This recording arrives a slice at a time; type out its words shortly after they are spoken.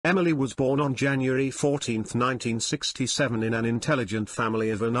Emily was born on January 14, 1967 in an intelligent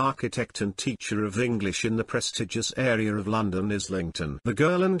family of an architect and teacher of English in the prestigious area of London Islington. The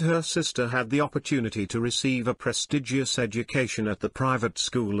girl and her sister had the opportunity to receive a prestigious education at the private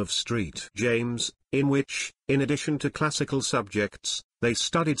school of St. James, in which, in addition to classical subjects, they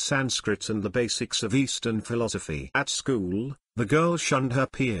studied Sanskrit and the basics of Eastern philosophy. At school, the girl shunned her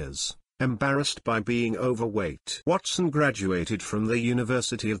peers, embarrassed by being overweight. Watson graduated from the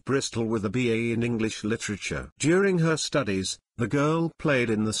University of Bristol with a BA in English Literature. During her studies, the girl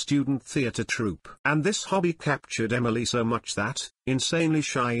played in the student theatre troupe. And this hobby captured Emily so much that, insanely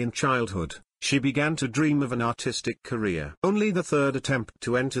shy in childhood, she began to dream of an artistic career. Only the third attempt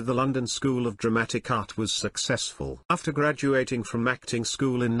to enter the London School of Dramatic Art was successful. After graduating from acting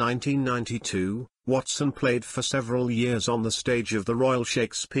school in 1992, Watson played for several years on the stage of the Royal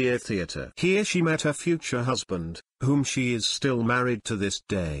Shakespeare Theatre. Here she met her future husband, whom she is still married to this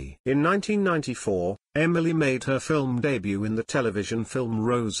day. In 1994, Emily made her film debut in the television film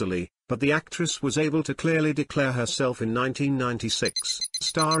Rosalie, but the actress was able to clearly declare herself in 1996,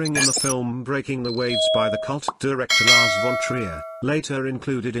 starring in the film Breaking the Waves by the cult director Lars von Trier, later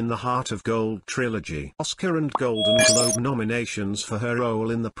included in the Heart of Gold trilogy. Oscar and Golden Globe nominations for her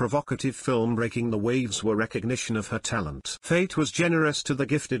role in the provocative film Breaking the Waves were recognition of her talent. Fate was generous to the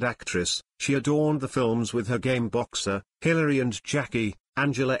gifted actress. She adorned the films with her game Boxer, Hilary and Jackie,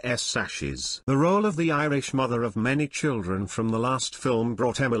 Angela S. Sashes. The role of the Irish mother of many children from the last film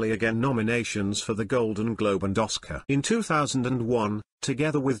brought Emily again nominations for the Golden Globe and Oscar. In 2001,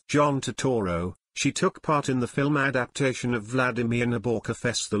 together with John Turturro, she took part in the film adaptation of Vladimir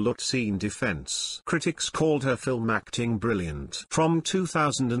Nabokov's The Lutsen Defense. Critics called her film acting brilliant. From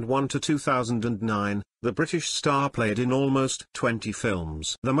 2001 to 2009, the British star played in almost 20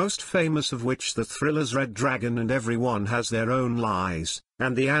 films, the most famous of which the thrillers Red Dragon and Everyone Has Their Own Lies,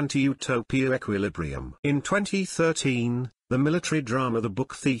 and the anti-utopia Equilibrium. In 2013, the military drama The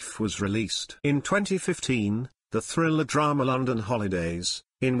Book Thief was released. In 2015, the thriller drama London Holidays,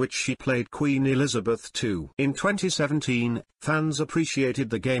 in which she played Queen Elizabeth II. In 2017, fans appreciated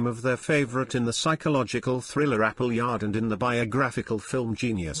the game of their favorite in the psychological thriller Appleyard and in the biographical film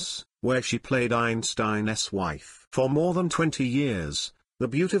Genius, where she played Einstein's wife. For more than 20 years, the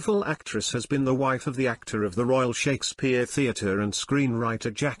beautiful actress has been the wife of the actor of the Royal Shakespeare Theatre and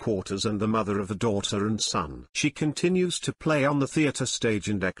screenwriter Jack Waters and the mother of a daughter and son. She continues to play on the theatre stage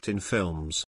and act in films.